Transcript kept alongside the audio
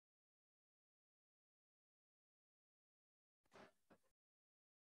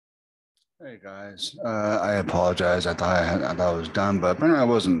Hey guys, I apologize. I thought I was done, but apparently I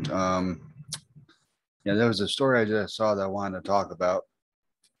wasn't. Yeah, there was a story I just saw that I wanted to talk about,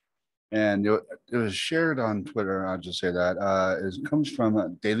 and it was shared on Twitter. I'll just say that it comes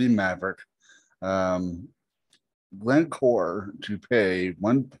from Daily Maverick. Um, Glencore to pay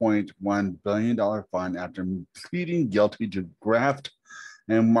 $1.1 billion fine after pleading guilty to graft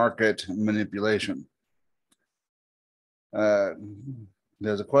and market manipulation. Uh,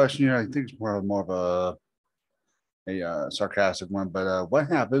 there's a question here. I think it's more of a sarcastic one, but what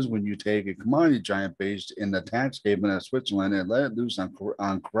happens when you take a commodity giant based in the tax haven of Switzerland and let it loose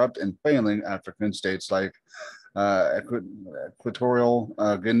on corrupt and failing African states like Equatorial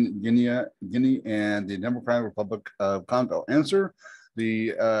Guinea and the Democratic Republic of Congo? Answer: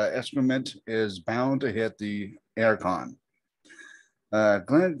 the excrement is bound to hit the aircon.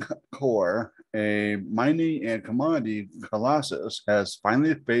 Glencore, a mining and commodity colossus, has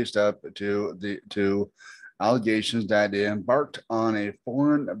finally faced up to allegations that it embarked on a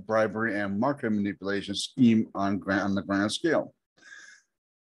foreign bribery and market manipulation scheme on the grand scale.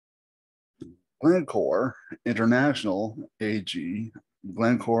 Glencore International AG,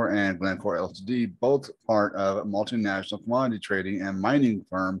 Glencore and Glencore Ltd, both part of a multinational commodity trading and mining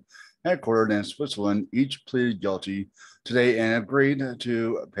firm headquartered in Switzerland, each pleaded guilty today and agreed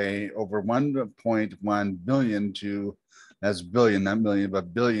to pay over 1.1 billion to that's billion, not million,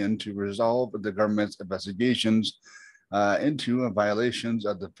 but billion to resolve the government's investigations into violations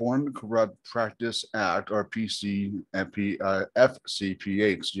of the Foreign Corrupt Practice Act, or FCPA,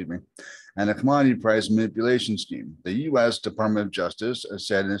 excuse me, and the Commodity Price Manipulation Scheme, the U.S. Department of Justice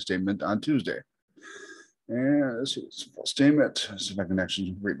said in a statement on Tuesday. And let's see, it's a full statement. Let's see if I can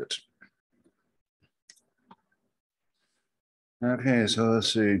actually read it. Okay, so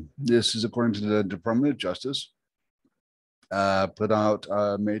let's see. This is according to the Department of Justice, put out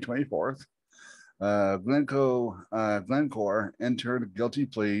May 24th. Glencore entered guilty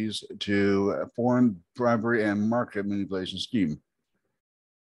pleas to foreign bribery and market manipulation scheme.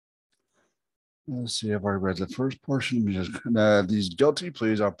 Let's see if I read the first portion. These guilty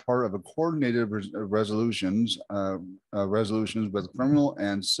pleas are part of a coordinated resolutions with criminal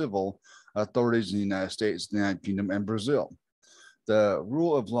and civil authorities in the United States, the United Kingdom, and Brazil. The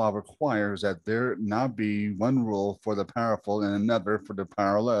rule of law requires that there not be one rule for the powerful and another for the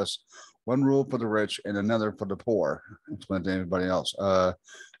powerless, one rule for the rich and another for the poor. Explain to anybody else.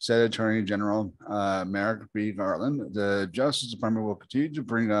 Said Attorney General Merrick B. Garland, the Justice Department will continue to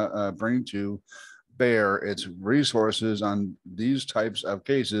bring to bear its resources on these types of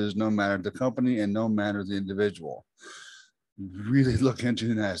cases, no matter the company and no matter the individual. Really look into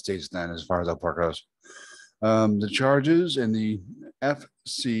the United States then, as far as that part goes. The charges in the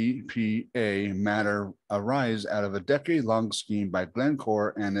FCPA matter arise out of a decade-long scheme by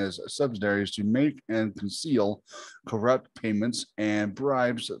Glencore and its subsidiaries to make and conceal corrupt payments and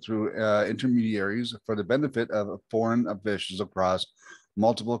bribes through intermediaries for the benefit of foreign officials across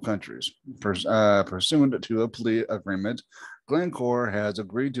multiple countries. Pursuant to a plea agreement, Glencore has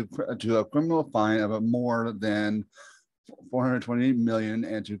agreed to a criminal fine of more than 428 million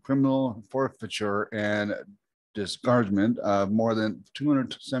and to criminal forfeiture and disgorgement of more than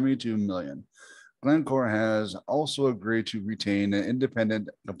 272 million. Glencore has also agreed to retain an independent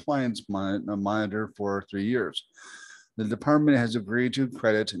compliance monitor for 3 years. The department has agreed to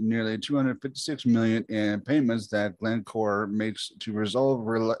credit nearly 256 million in payments that Glencore makes to resolve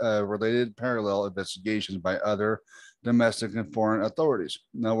related parallel investigations by other domestic and foreign authorities.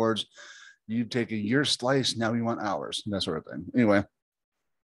 In other words, you take a year slice, now we want hours, that sort of thing. Anyway,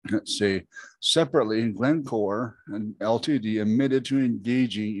 let's see. Separately, Glencore and Ltd admitted to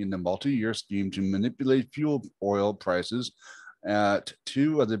engaging in the multi-year scheme to manipulate fuel oil prices at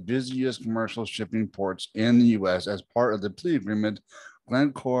two of the busiest commercial shipping ports in the U.S. As part of the plea agreement.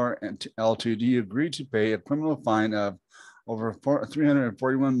 Glencore and Ltd agreed to pay a criminal fine of over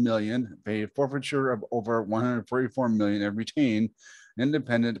 341 million, pay a forfeiture of over 144 million, and retain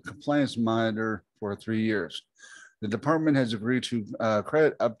independent compliance monitor for 3 years. The department has agreed to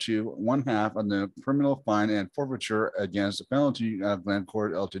credit up to one half of the criminal fine and forfeiture against the penalty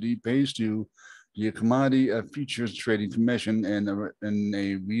Glencore Ltd pays to the Commodity Futures Trading Commission in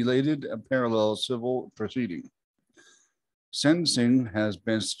a related parallel civil proceeding. Sentencing has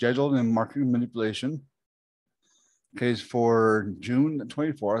been scheduled in market manipulation case for June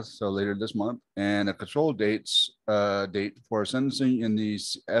 24th, so later this month, and a control date for sentencing in the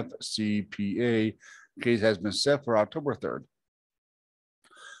FCPA case has been set for October 3rd.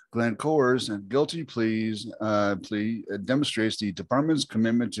 Glencore's guilty plea demonstrates the department's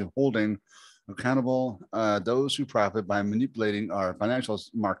commitment to holding accountable those who profit by manipulating our financial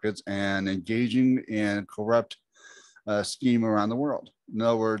markets and engaging in corrupt scheme around the world. In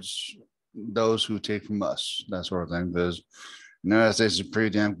other words, those who take from us, that sort of thing. Because the United States is pretty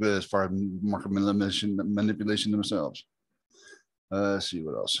damn good as far as market manipulation themselves. Let's see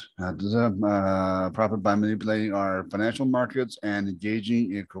what else. Profit by manipulating our financial markets and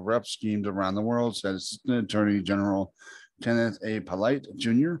engaging in corrupt schemes around the world, said Assistant Attorney General Kenneth A. Polite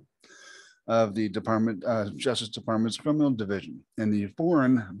Jr. of the Justice Department's Criminal Division. In the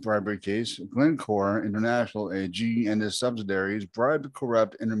foreign bribery case, Glencore International AG and its subsidiaries bribed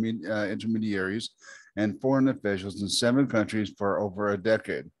corrupt intermediaries and foreign officials in 7 countries for over a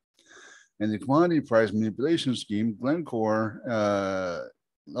decade. In the commodity price manipulation scheme, Glencore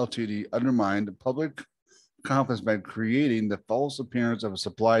Ltd. Undermined public confidence by creating the false appearance of a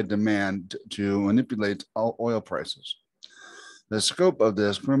supply demand to manipulate oil prices. The scope of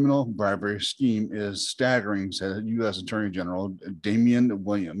this criminal bribery scheme is staggering, said U.S. Attorney General Damian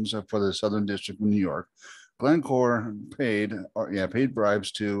Williams for the Southern District of New York. Glencore paid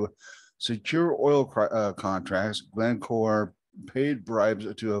bribes to secure oil contracts. Glencore paid bribes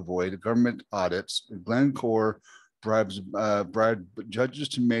to avoid government audits. Glencore bribed judges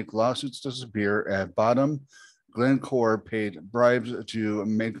to make lawsuits disappear. At bottom, Glencore paid bribes to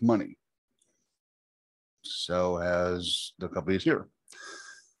make money. So has the companies here.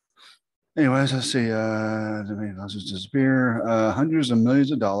 Anyways, let's see. To make lawsuits disappear, hundreds of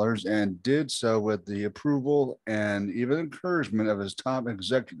millions of dollars, and did so with the approval and even encouragement of his top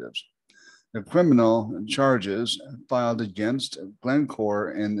executives. The criminal charges filed against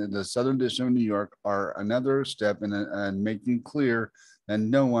Glencore in the Southern District of New York are another step in making clear that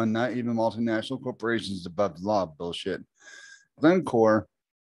no one, not even multinational corporations, is above the law. Bullshit. Glencore,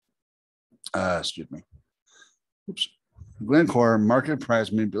 Glencore market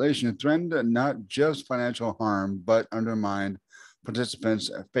price manipulation threatened not just financial harm, but undermined participants'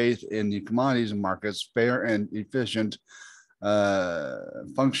 faith in the commodities markets' fair and efficient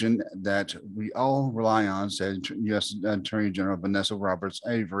function that we all rely on, said U.S. Attorney General Vanessa Roberts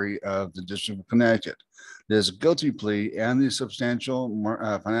Avery of the District of Connecticut. This guilty plea and the substantial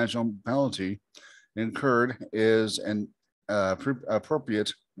financial penalty incurred is an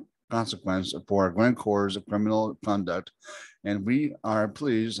appropriate consequence for Glencore's criminal conduct, and we are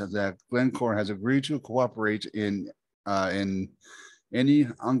pleased that Glencore has agreed to cooperate in any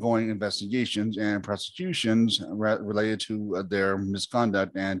ongoing investigations and prosecutions related to their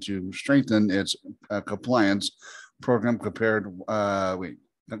misconduct and to strengthen its compliance program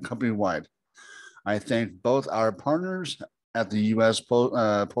company-wide. I thank both our partners at the U.S.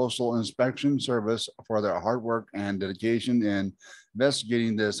 Postal Inspection Service for their hard work and dedication in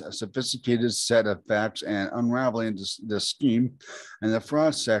investigating this sophisticated set of facts and unraveling this scheme, and the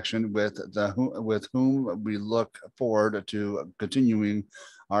fraud section with whom we look forward to continuing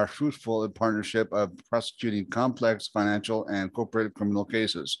our fruitful partnership of prosecuting complex financial and corporate criminal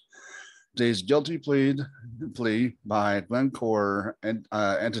cases. Today's guilty plea by Glencore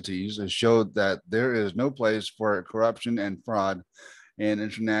entities showed that there is no place for corruption and fraud in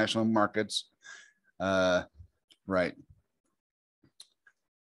international markets. Right.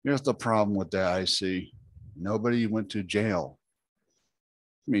 Here's the problem with that I see. Nobody went to jail.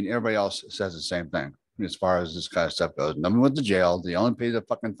 I mean, everybody else says the same thing as far as this kind of stuff goes. Nobody went to jail. They only paid a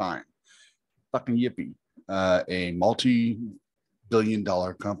fucking fine. Fucking yippee. A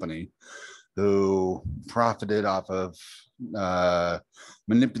multi-billion-dollar company who profited off of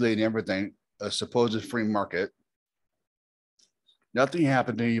manipulating everything, a supposed free market. Nothing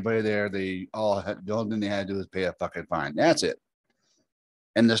happened to anybody there. The only thing they had to do was pay a fucking fine. That's it.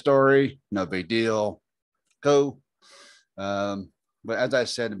 End the story. No big deal. Go. But as I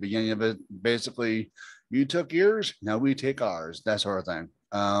said at the beginning of it, basically, you took yours, now we take ours. That sort of thing.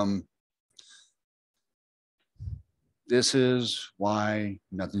 This is why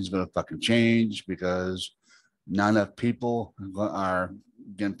nothing's going to fucking change, because not enough people are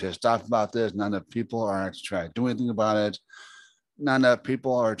getting pissed off about this. Not enough people are actually trying to do anything about it. Not enough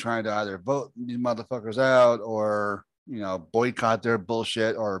people are trying to either vote these motherfuckers out or, boycott their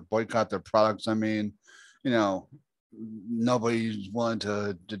bullshit or boycott their products. I mean, nobody's willing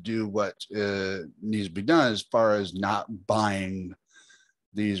to do what needs to be done as far as not buying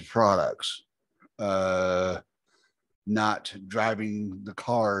these products. Not driving the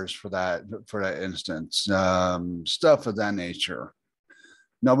cars for that instance, stuff of that nature.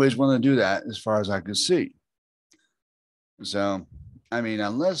 Nobody's willing to do that as far as I can see. So, I mean,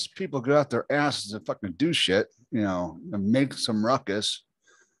 unless people get out their asses and fucking do shit, and make some ruckus,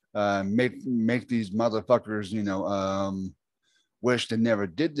 make these motherfuckers, wish they never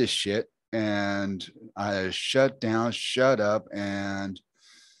did this shit, and shut down, shut up, and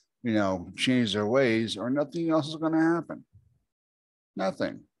change their ways, or nothing else is going to happen.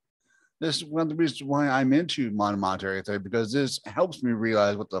 Nothing. This is one of the reasons why I'm into modern monetary theory, because this helps me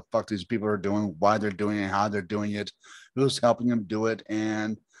realize what the fuck these people are doing, why they're doing it, how they're doing it, who's helping them do it,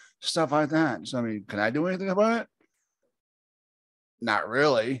 and stuff like that. So, I mean, can I do anything about it? Not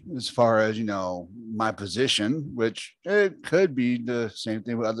really, as far as, my position, which it could be the same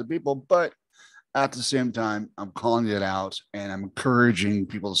thing with other people, but at the same time, I'm calling it out and I'm encouraging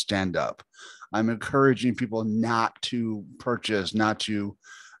people to stand up. I'm encouraging people not to purchase, not to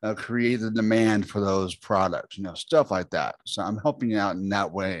create the demand for those products, stuff like that. So I'm helping out in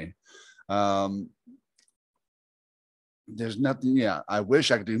that way. Um, there's nothing, yeah, I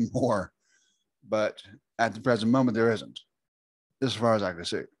wish I could do more, but at the present moment, there isn't, as far as I can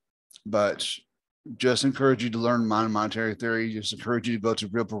see. But just encourage you to learn monetary theory. Just encourage you to go to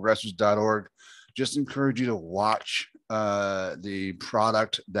realprogressives.org. Just encourage you to watch the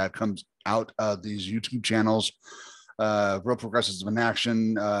product that comes out of these YouTube channels. Real Progressives in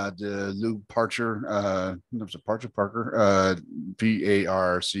Action, the Luke Parcher, Parker, Parcher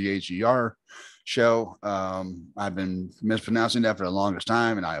show. I've been mispronouncing that for the longest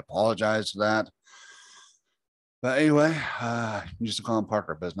time, and I apologize for that. But anyway, you used to call him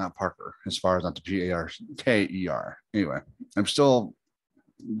Parker, but it's not Parker, as far as not the Parker. Anyway, I'm still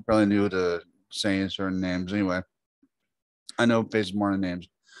really new to saying certain names. Anyway, I know faces more than names.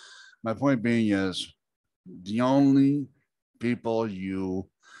 My point being is the only people you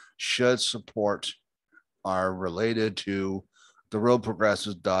should support are related to the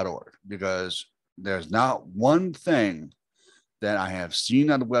realprogressives.org, because there's not one thing that I have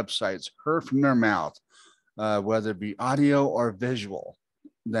seen on the websites, heard from their mouth, whether it be audio or visual,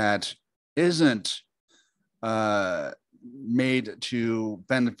 that isn't made to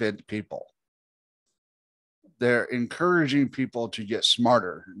benefit people. They're encouraging people to get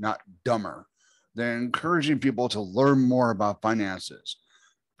smarter, not dumber. They're encouraging people to learn more about finances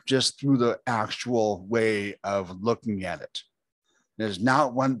just through the actual way of looking at it. There's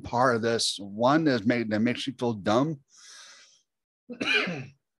not one part of this, one that makes you feel dumb.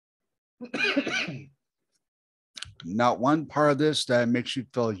 Not one part of this that makes you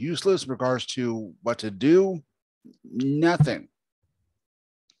feel useless in regards to what to do. Nothing.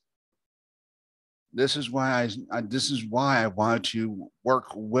 This is why I wanted to work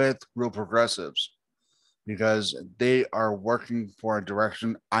with real progressives, because they are working for a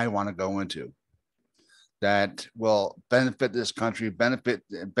direction I want to go into that will benefit this country, benefit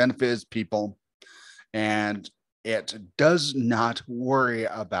its people, and it does not worry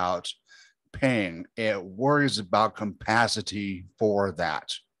about paying. It worries about capacity for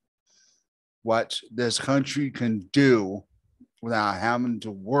that. What this country can do without having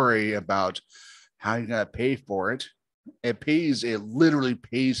to worry about how you gotta pay for it. It literally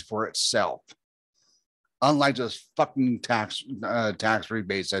pays for itself. Unlike those fucking tax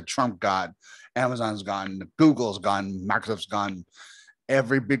rebates that Trump got, Amazon's gotten, Google's gotten, Microsoft's gotten,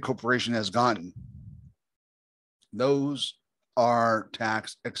 every big corporation has gotten. Those are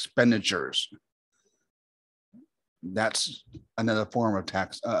tax expenditures. That's another form of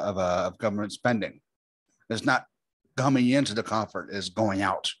tax of government spending. It's not coming into the comfort, it's going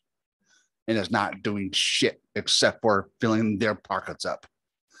out. And it's not doing shit except for filling their pockets up.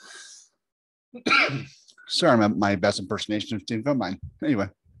 Sorry, my best impersonation of Steve Gutmine. Anyway,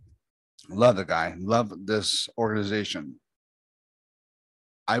 love the guy, love this organization.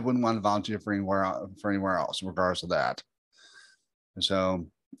 I wouldn't want to volunteer for anywhere else, regardless of that. So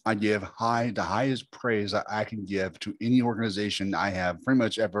I give the highest praise that I can give to any organization I have pretty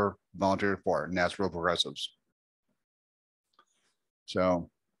much ever volunteered for, and that's Real Progressives. So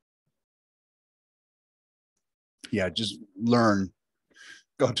yeah, just learn.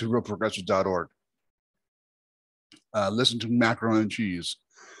 Go to realprogressives.org. Listen to Macro and Cheese.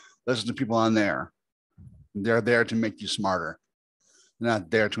 Listen to people on there. They're there to make you smarter. They're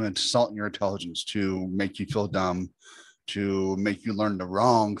not there to insult your intelligence, to make you feel dumb, to make you learn the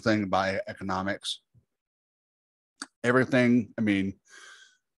wrong thing about economics. Everything, I mean,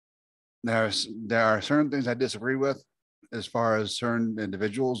 there are certain things I disagree with as far as certain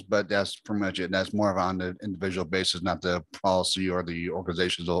individuals, but that's pretty much it. That's more of on the individual basis, not the policy or the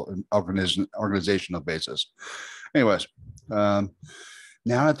organizational basis. Anyways, now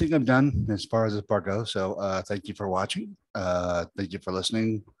I think I'm done as far as this part goes. So thank you for watching. Thank you for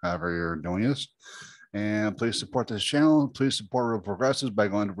listening, however you're doing this. And please support this channel. Please support Real Progressives by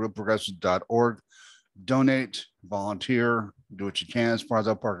going to realprogressives.org. Donate, volunteer, do what you can as far as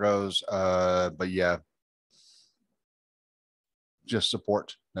that part goes. But yeah, just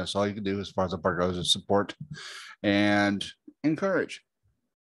support. That's all you can do as far as the part goes, is support and encourage.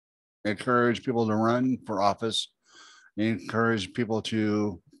 Encourage people to run for office. Encourage people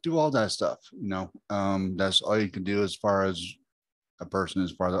to do all that stuff. That's all you can do as far as a person,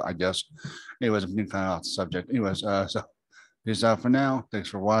 as far as I guess. Anyways, I'm getting kind of off the subject. Anyways, so peace out for now. Thanks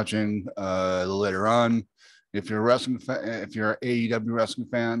for watching. Later on, if you're a wrestling fan, if you're an AEW wrestling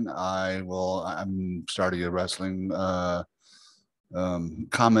fan, I'm starting a wrestling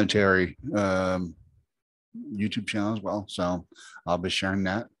commentary YouTube channel as well. So I'll be sharing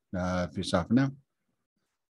that. Peace out for now.